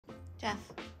Jeff,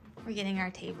 we're getting our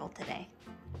table today.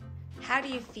 How do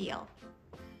you feel?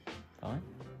 Fine.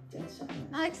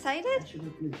 Not excited?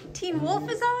 Teen Wolf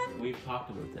is on? We've talked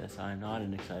about this. I'm not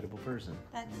an excitable person.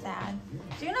 That's sad.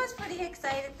 Juno's pretty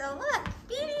excited though. Look,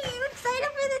 Beanie, you excited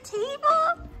for the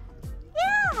table?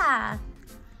 Yeah.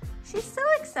 She's so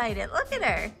excited. Look at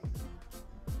her.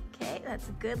 Okay, that's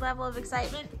a good level of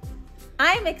excitement.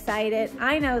 I'm excited.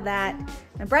 I know that.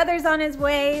 My brother's on his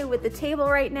way with the table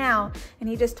right now, and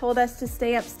he just told us to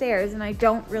stay upstairs, and I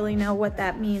don't really know what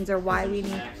that means or why we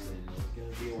need.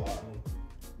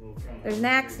 There's an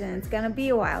accident. It's gonna be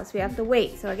a while, so we have to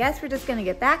wait. So I guess we're just gonna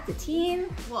get back to Teen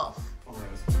Wolf.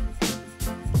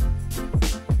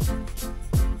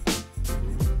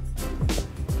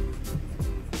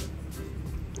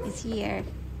 It's here.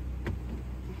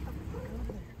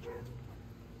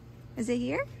 Is it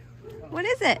here? What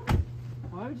is it?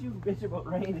 Why would you bitch about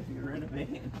rain if you were in a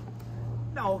van?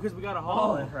 No, because we got to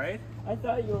haul it, right? I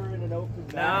thought you were in an open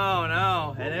van.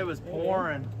 No, and it was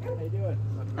pouring. How you doing?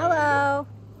 Hello.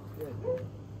 Good.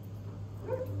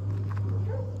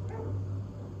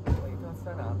 Wait, don't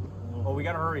start up. Well, we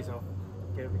got to hurry, so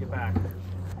get back.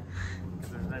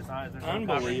 There's no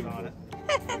coverage on it.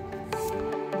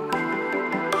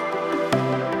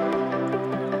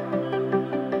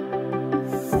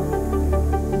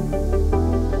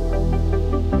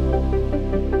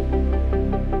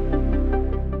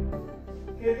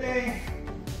 Good thing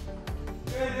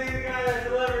the guy that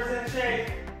delivers in shape.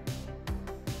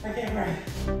 I can't breathe.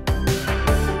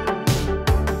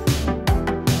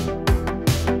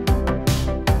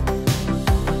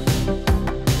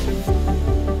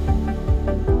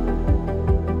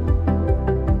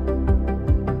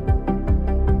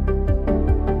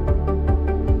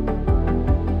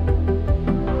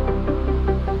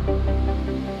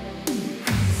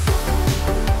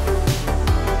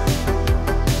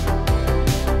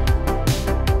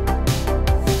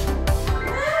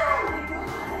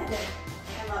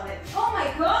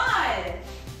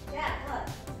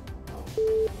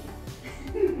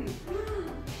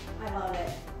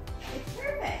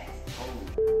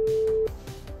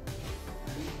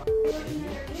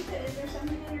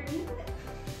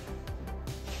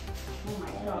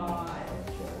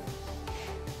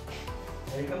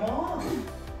 Hey, come on.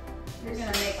 You're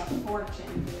gonna make a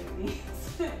fortune doing these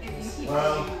if you keep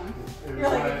Well, doing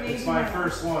them. it's my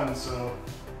first one, so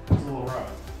it's a little rough.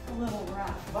 A little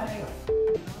rough. But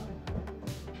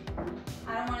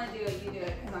I don't want to do it. You do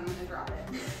it because I'm gonna drop it.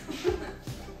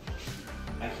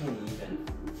 I can't even.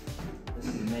 This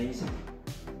is amazing.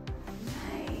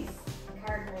 Nice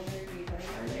card holder.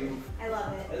 Are you? I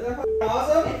love it. Isn't that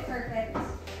awesome? It's perfect.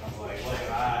 I'm like, look at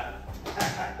that.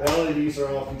 The LEDs are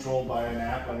all controlled by an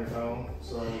app on your phone.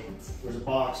 So there's a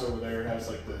box over there. It has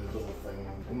like the little thing.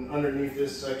 And underneath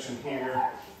this section here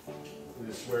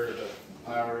is where the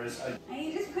power is. And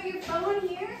you just put your phone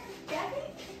here,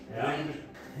 Jackie? Yeah.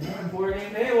 Yeah, board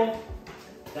game table.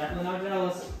 Definitely not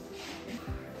jealous.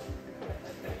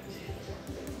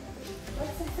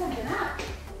 Let's set something up.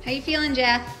 How you feeling,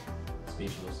 Jeff?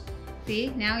 Speechless. See,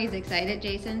 now he's excited.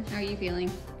 Jason, how are you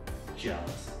feeling?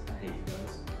 Jealous. I hate you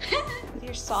guys. With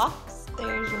your socks,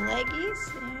 there's your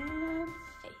leggies and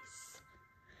face.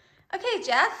 Okay,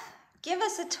 Jeff, give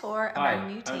us a tour of Hi, our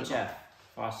new table. I'm Jeff,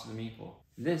 Foster the Meeple.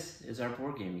 This is our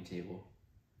board gaming table.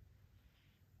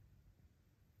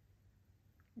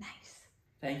 Nice.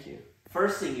 Thank you.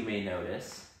 First thing you may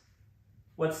notice,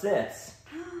 what's this?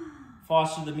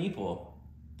 Foster the Meeple.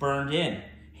 Burned in.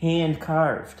 Hand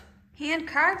carved. Hand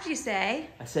carved, you say?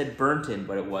 I said burnt in,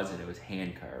 but it wasn't. It was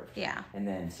hand carved. Yeah. And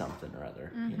then something or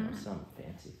other. You know, some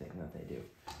fancy thing that they do.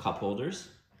 Cup holders.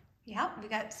 Yep, we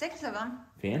got 6 of them.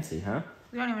 Fancy, huh?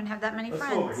 We don't even have that many Let's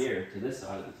friends. go over here to this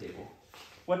side of the table.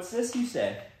 What's this, you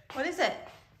say? What is it?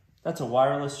 That's a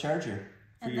wireless charger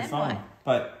for And your then phone. what?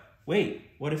 But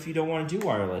wait, what if you don't want to do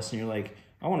wireless and you're like,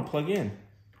 I want to plug in?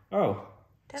 Oh,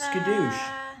 Ta-da! skadoosh.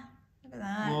 Look at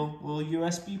that. Little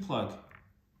USB plug.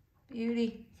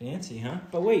 Beauty. Fancy, huh?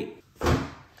 But wait.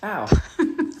 Ow.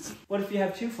 What if you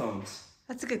have 2 phones?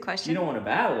 That's a good question. You don't want to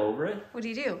battle over it. What do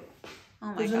you do? Oh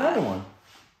my There's God. another one.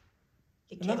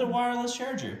 You Another kidding? wireless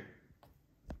charger.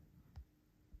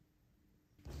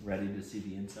 Ready to see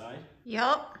the inside?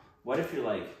 Yup. What if you're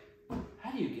like,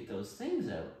 how do you get those things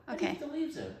out? How do you Okay. get the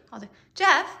leaves out? I'll do.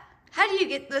 Jeff, how do you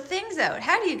get the things out?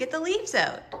 How do you get the leaves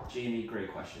out? Jamie,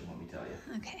 great question, let me tell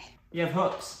you. Okay. You have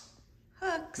hooks.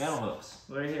 Hooks. Metal hooks.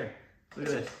 Right here. Look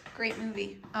at this. Great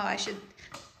movie. Oh, I should.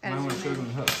 I want to show them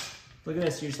the hooks. Look at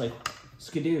this. You're just like,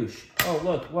 skadoosh. Oh,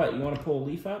 look. What? You want to pull a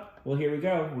leaf up? Well, here we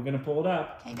go. We're going to pull it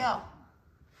up. Okay, go.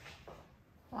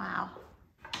 Wow.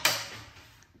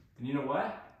 And you know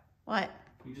what? What?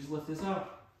 You just lift this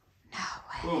up. No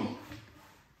way. Boom.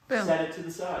 Boom. Set it to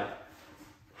the side.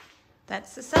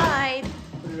 That's the side.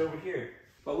 Put it over here.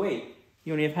 But wait,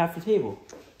 you only have half the table.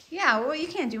 Yeah, well, you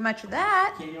can't do much with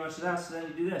that. Can't do much of that, so then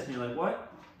you do this, and you're like,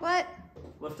 what? What?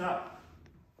 Lift up.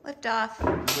 Lift off.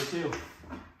 Number 2.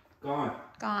 Gone.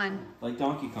 Gone. Like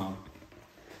Donkey Kong.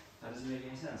 That doesn't make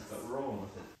any sense, but we're rolling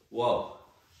with it. Whoa.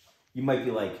 You might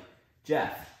be like,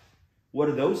 Jeff, what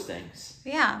are those things?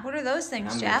 Yeah, what are those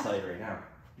things, I'm Jeff? gonna tell you right now.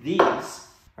 These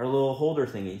are little holder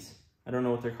thingies. I don't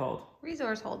know what they're called.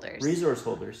 Resource holders. Resource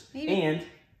holders. Maybe. And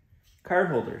card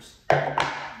holders.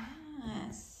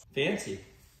 Yes. Fancy.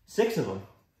 6 of them.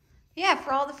 Yeah,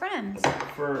 for all the friends.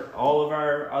 For all of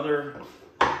our other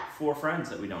 4 friends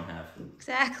that we don't have.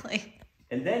 Exactly.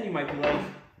 And then you might be like,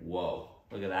 whoa,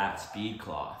 look at that speed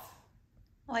cloth.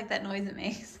 I like that noise it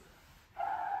makes.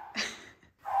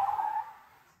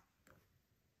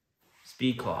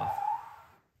 Speed cloth.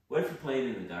 What if you're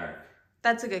playing in the dark?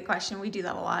 That's a good question. We do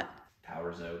that a lot.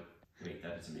 Power's out. Wait,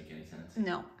 that doesn't make any sense.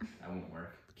 No. That won't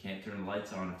work. Can't turn the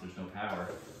lights on if there's no power.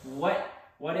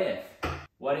 What if?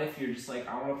 What if you're just like,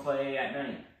 I want to play at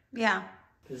night? Yeah.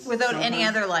 'Cause Without any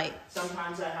other light.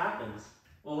 Sometimes that happens.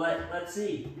 Well, let's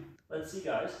see. Let's see,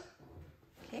 guys.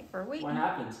 Okay, we're waiting. What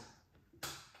happens?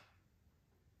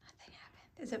 Nothing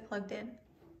happened. Is it plugged in?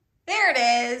 There it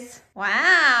is.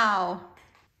 Wow.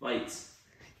 Lights.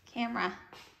 Camera.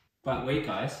 But wait,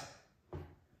 guys.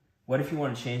 What if you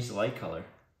want to change the light color?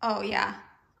 Oh, yeah.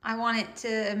 I want it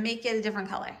to make it a different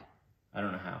color. I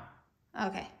don't know how.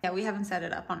 Okay. Yeah, we haven't set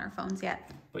it up on our phones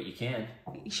yet. But you can.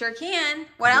 You sure can.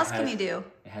 What else can you do?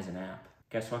 It has an app.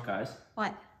 Guess what, guys?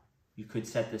 What? You could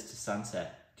set this to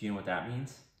sunset. Do you know what that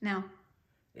means? No.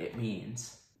 It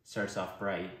means starts off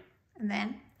bright, And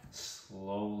then?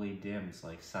 slowly dims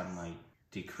like sunlight,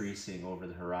 decreasing over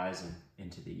the horizon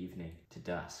into the evening, to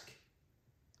dusk,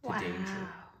 to Wow. danger,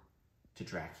 to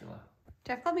Dracula.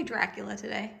 Jeff called me Dracula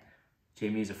today.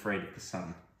 Jamie's afraid of the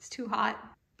sun. It's too hot.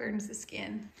 Burns the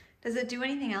skin. Does it do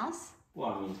anything else?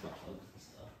 Well, I mean, it's got plugs and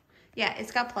stuff. Yeah,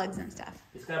 it's got plugs and stuff.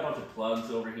 It's got a bunch of plugs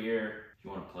over here. If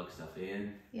you want to plug stuff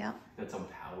in, Yep. got some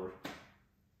power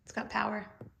It's got power.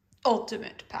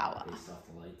 Ultimate power. based off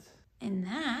the lights. And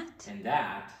that. And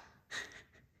that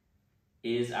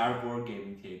is our board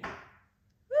gaming table,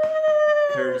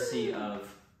 Woo! courtesy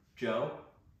of Joe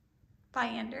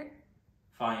Fiander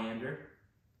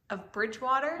of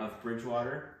Bridgewater,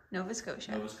 Bridgewater, Nova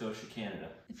Scotia. Nova Scotia, Canada.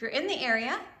 If you're in the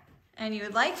area and you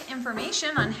would like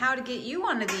information on how to get you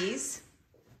one of these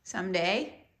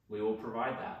someday, We will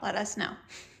provide that. let us know.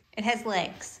 It has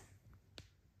legs.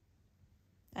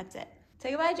 That's it. Say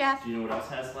goodbye, Jeff. Do you know what else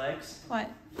has legs? What?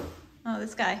 Oh,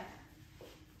 this guy.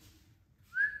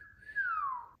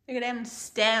 Look at them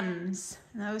stems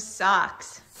and those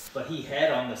socks. But he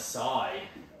had on the side,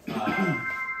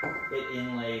 it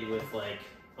inlaid with like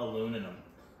aluminum.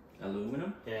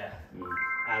 Aluminum? Yeah,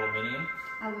 aluminium.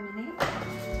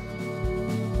 Aluminum.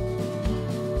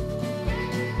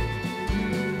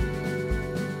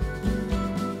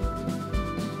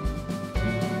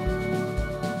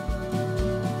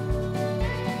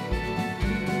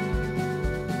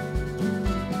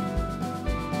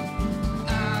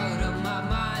 Out of my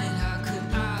mind, how could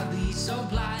I be so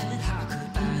blind? How could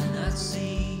I not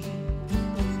see?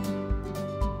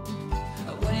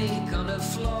 Awake on the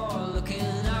floor, looking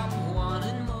up,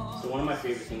 wanting more. So one of my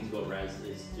favorite things about Res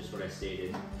is just what I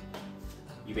stated.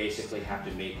 You basically have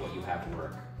to make what you have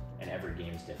work, and every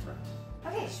game's different.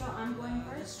 Okay, so I'm going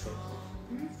first.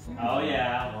 Oh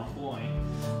yeah, 1 point.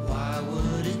 Why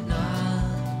would it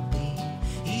not be?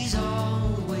 He's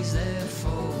always there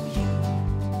for you.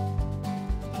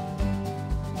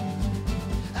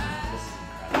 This is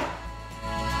incredible. I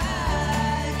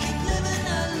keep living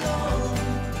alone.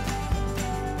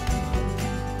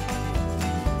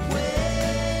 Way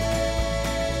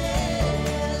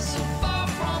so far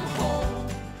from home.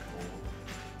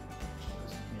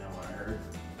 You know what I heard?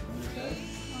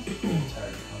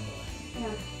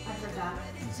 Yeah, I forgot.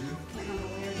 Can't remember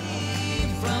where.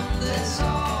 From this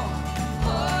hall,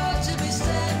 hard to be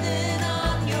standing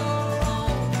on your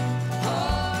own.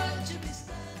 Hard to be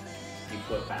standing. You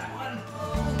flip back.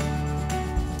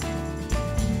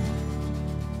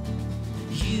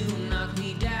 You knocked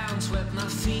me down, swept my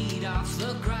feet off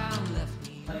the ground, left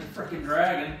me Like a freaking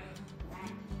dragon.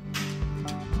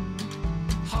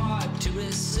 hard to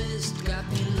resist. Got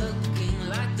me looking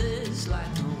like this, like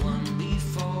no one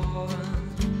before.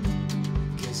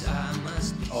 'Cause I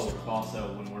must be Oh,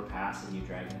 also, when we're passing, you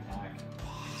dragon attack.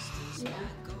 Yeah.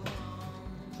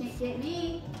 Can't get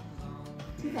me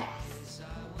too fast.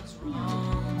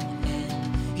 wrong. And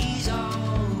he's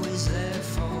always there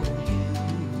for you.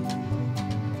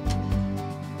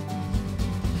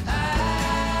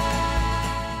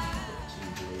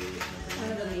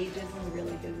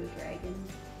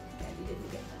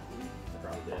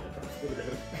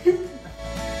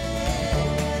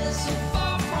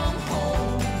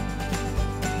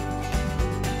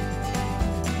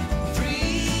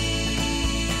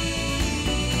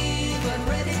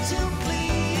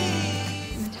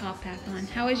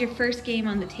 was your first game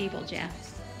on the table,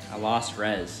 Jeff? I lost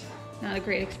Rez. Not a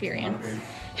great experience.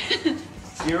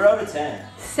 0 to 10.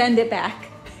 Send it back.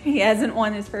 He hasn't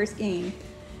won his first game.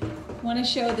 Want to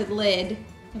show the lid,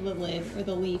 or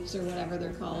the leaves, or whatever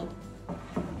they're called.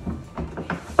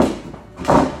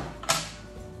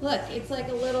 Look, it's like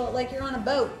a little, like you're on a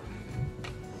boat.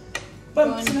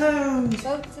 Boats and hose.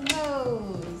 Boats and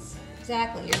hose.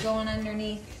 Exactly, you're going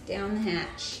underneath, down the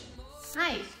hatch.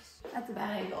 Hi, that's a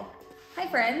bad angle. Hi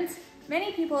friends.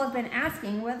 Many people have been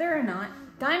asking whether or not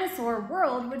Dinosaur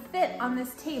World would fit on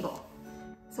this table.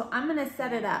 So I'm gonna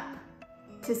set it up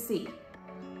to see,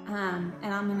 and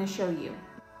I'm gonna show you.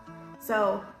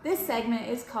 So this segment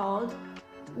is called,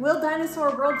 Will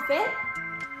Dinosaur World Fit?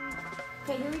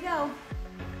 Okay, here we go.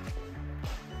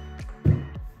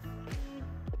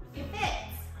 It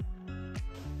fits.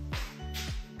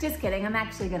 Just kidding, I'm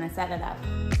actually gonna set it up.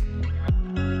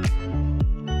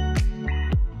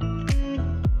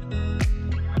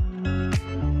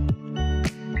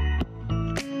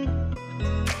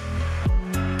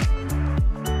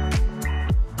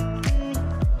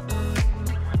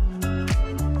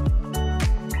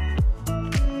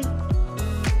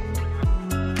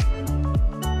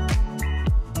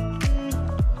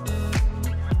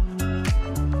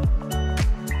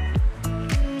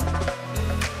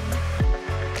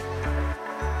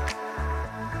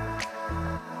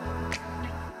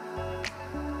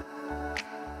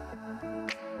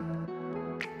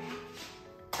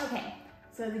 Okay,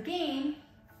 so the game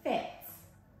fits,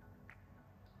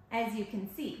 as you can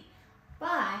see,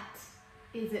 but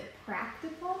is it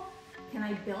practical? Can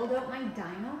I build out my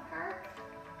dino park?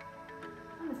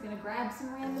 I'm just gonna grab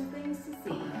some random things to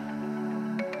see.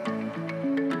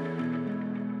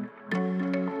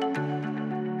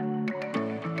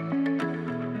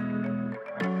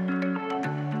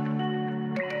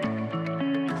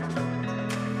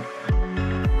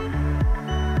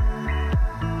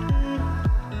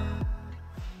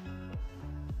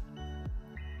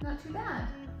 Not too bad.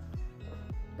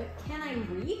 But can I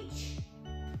reach?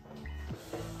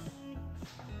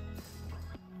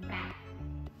 Rat.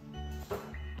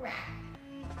 Rat.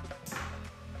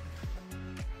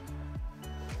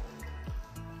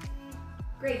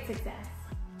 Great success.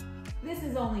 This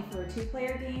is only for a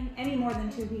 2-player game. Any more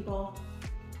than 2 people,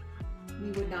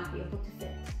 we would not be able to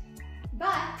fit.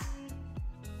 But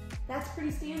that's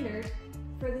pretty standard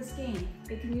for this game.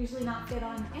 It can usually not fit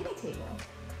on any table.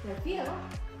 So I feel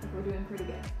like we're doing pretty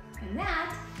good. And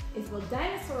that is, will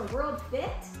Dinosaur World fit?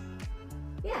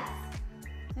 Yes.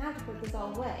 Now I have to put this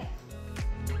all away.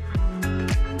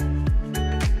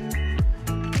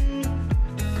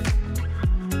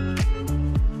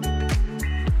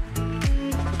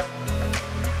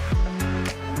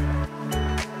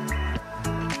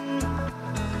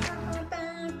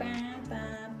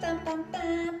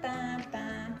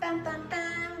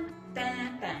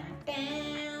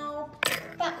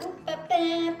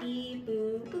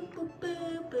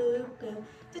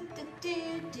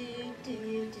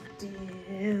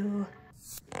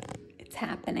 It's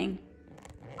happening.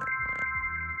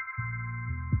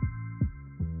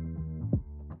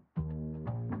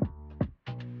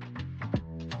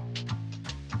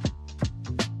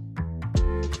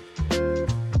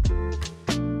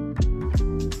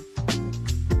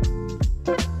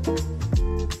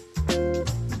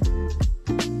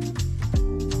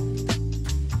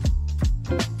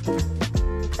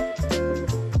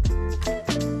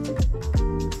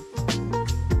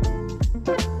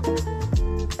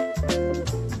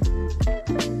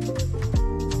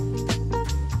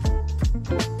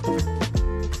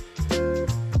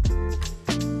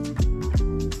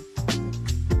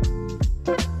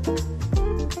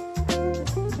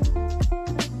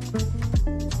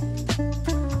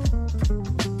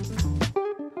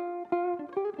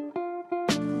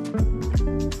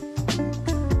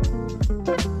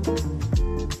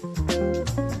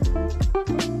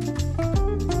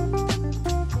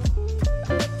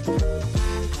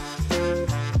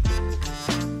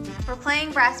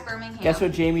 Playing Brass Birmingham. Guess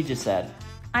what Jamie just said?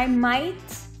 I might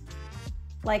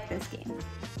like this game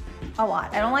a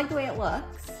lot. I don't like the way it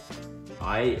looks,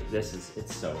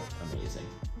 It's so amazing.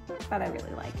 but I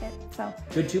really like it. So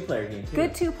Good 2-player game too.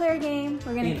 good 2-player game.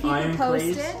 We're gonna And keep iron it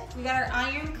posted. clays. We got our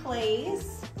iron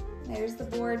clays. There's the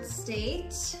board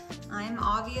state. I'm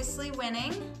obviously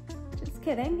winning. Just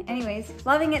kidding. Anyways,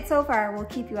 loving it so far. We'll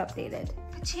keep you updated.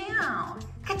 Ka-chow!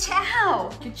 Ka-chow!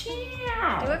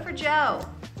 Ka-chow! Do it for Joe.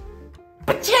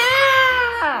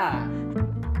 Ka-chow!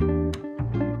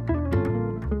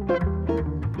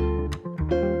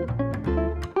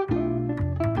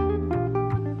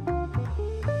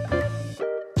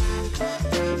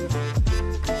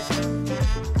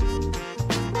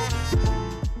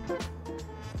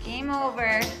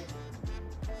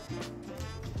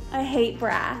 I hate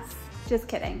brass. Just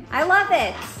kidding. I love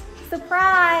it.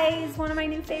 Surprise! One of my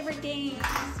new favorite games.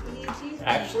 What did you think?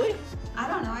 Actually? I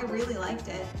don't know. I really liked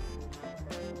it.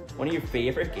 One of your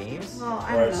favorite games? Well,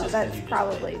 I Or don't it's know. just 'cause That's you just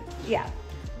probably, played? yeah,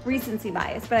 recency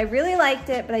bias. But I really liked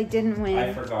it, but I didn't win.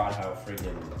 I forgot how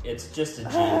freaking. It's just a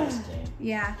genius game.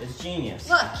 Yeah. It's genius.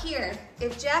 Look here.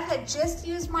 If Jeff had just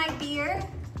used my beer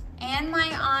and my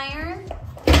iron,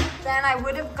 then I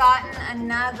would have gotten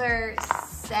another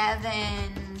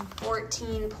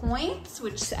 14 points,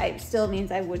 which still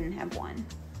means I wouldn't have won.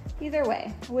 Either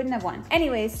way, I wouldn't have won.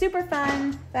 Anyways, super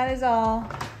fun. That is all.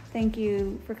 Thank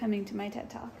you for coming to my TED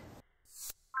Talk.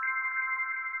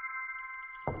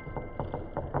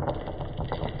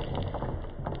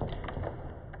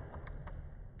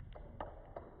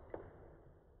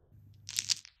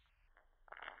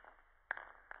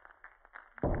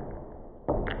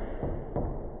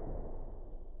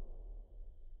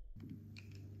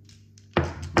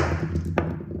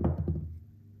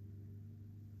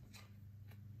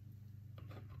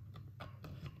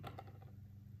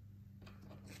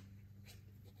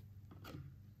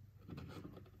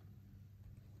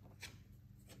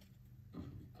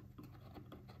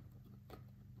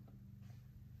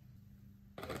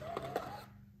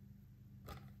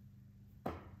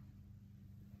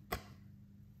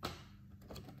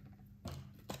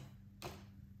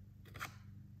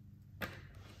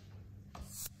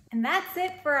 And that's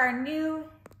it for our new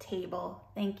table.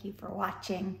 Thank you for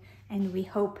watching, and we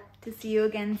hope to see you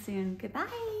again soon. Goodbye.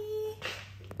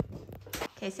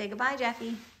 Okay, say goodbye,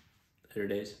 Jeffy. Later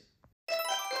days.